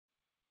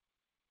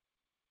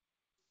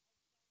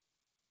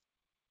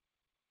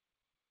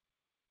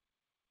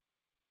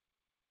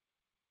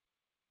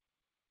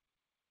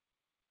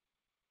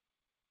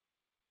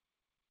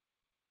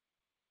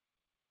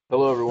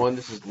Hello everyone,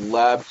 this is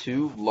Lab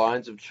 2,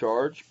 Lines of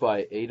Charge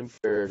by Aidan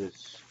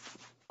Paradis.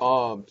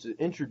 To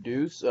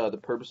introduce, the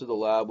purpose of the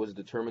lab was to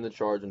determine the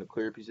charge on a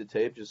clear piece of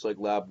tape, just like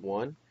Lab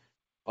 1,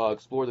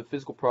 explore the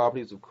physical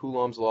properties of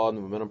Coulomb's law and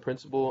the momentum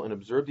principle, and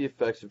observe the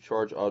effects of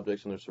charged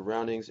objects on their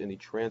surroundings and the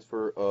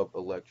transfer of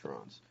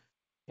electrons.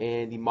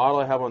 And the model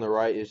I have on the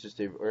right is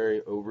just a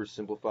very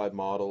oversimplified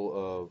model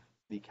of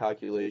the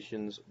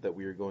calculations that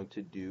we are going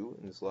to do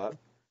in this lab.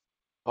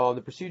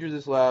 The procedure of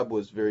this lab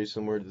was very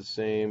similar to the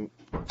same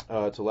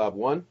to Lab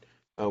 1.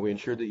 We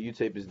ensured that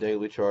U-tape is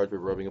negatively charged by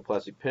rubbing a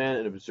plastic pen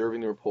and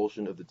observing the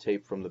repulsion of the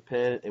tape from the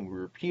pen, and we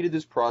repeated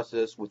this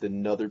process with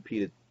another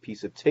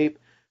piece of tape,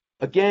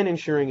 again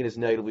ensuring it is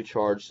negatively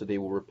charged so they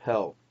will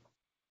repel.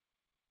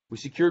 We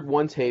secured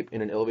one tape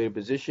in an elevated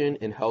position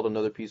and held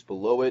another piece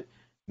below it,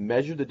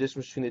 measured the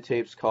distance between the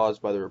tapes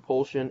caused by the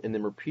repulsion, and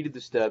then repeated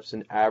the steps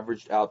and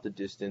averaged out the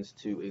distance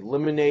to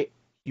eliminate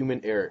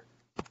human error.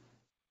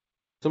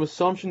 Some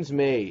assumptions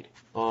made.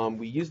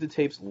 We used the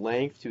tape's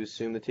length to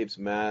assume the tape's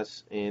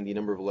mass and the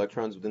number of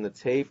electrons within the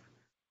tape.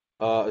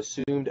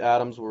 Assumed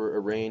atoms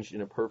were arranged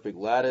in a perfect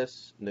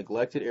lattice,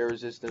 neglected air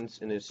resistance,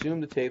 and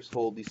assumed the tapes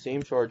hold the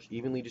same charge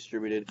evenly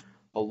distributed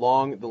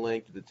along the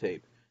length of the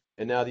tape.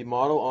 And now the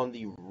model on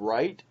the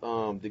right,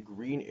 the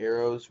green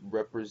arrows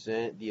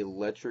represent the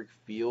electric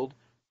field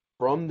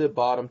from the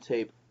bottom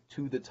tape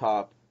to the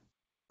top,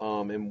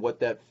 and what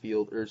that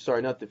field, or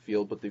sorry, not the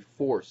field, but the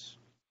force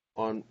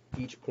on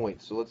each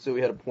point. So let's say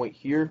we had a point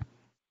here.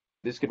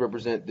 This could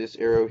represent this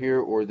arrow here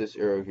or this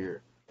arrow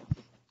here.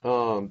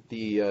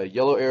 The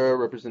yellow arrow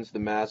represents the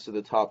mass of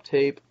the top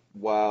tape,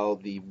 while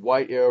the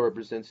white arrow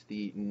represents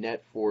the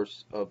net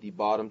force of the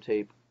bottom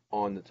tape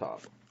on the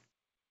top.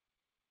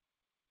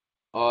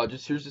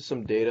 Here's just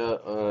some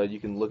data. You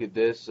can look at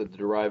this, the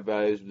derived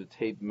values of the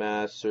tape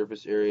mass,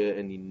 surface area,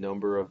 and the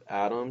number of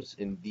atoms.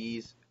 And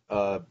these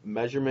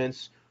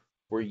measurements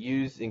were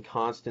used in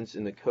constants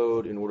in the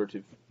code in order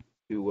to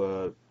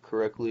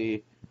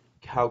correctly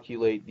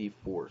calculate the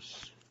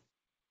force.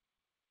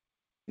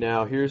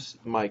 Now here's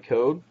my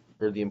code,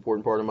 or the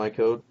important part of my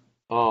code.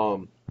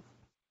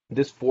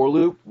 This for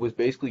loop was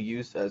basically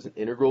used as an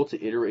integral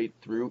to iterate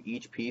through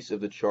each piece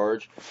of the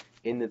charge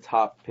in the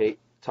top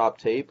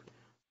tape.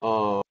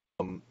 We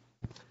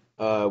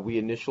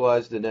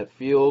initialized the net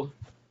field.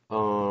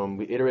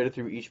 We iterated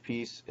through each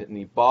piece in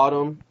the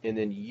bottom, and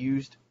then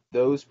used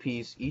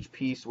each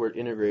piece where it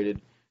integrated,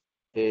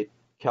 it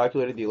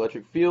calculated the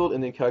electric field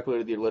and then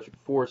calculated the electric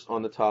force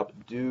on the top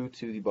due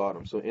to the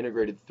bottom. So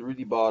integrated through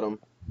the bottom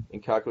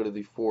and calculated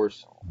the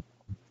force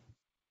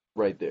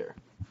right there.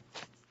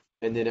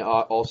 And then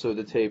also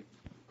the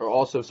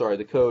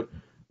code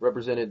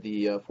represented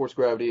the force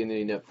gravity and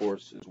the net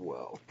force as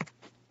well.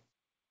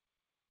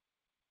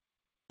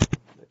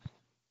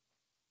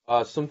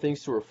 Some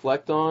things to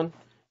reflect on.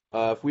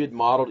 If we had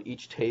modeled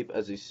each tape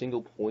as a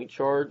single point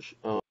charge,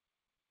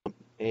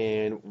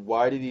 and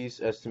why do these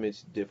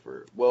estimates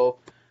differ? Well,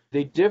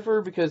 they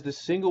differ because the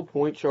single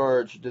point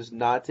charge does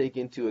not take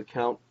into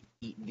account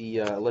the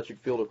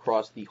electric field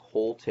across the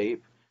whole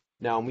tape.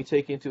 Now, when we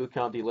take into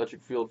account the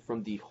electric field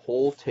from the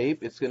whole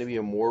tape, it's going to be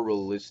a more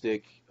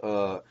realistic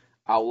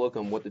outlook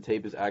on what the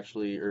tape is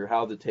actually, or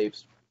how the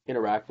tapes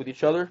interact with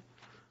each other.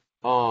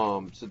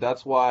 So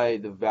that's why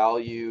the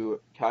value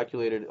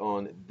calculated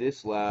on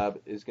this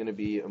lab is going to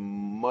be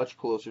much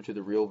closer to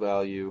the real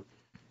value,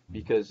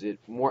 because it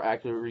more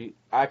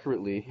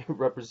accurately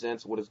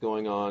represents what is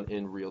going on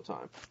in real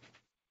time.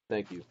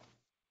 Thank you.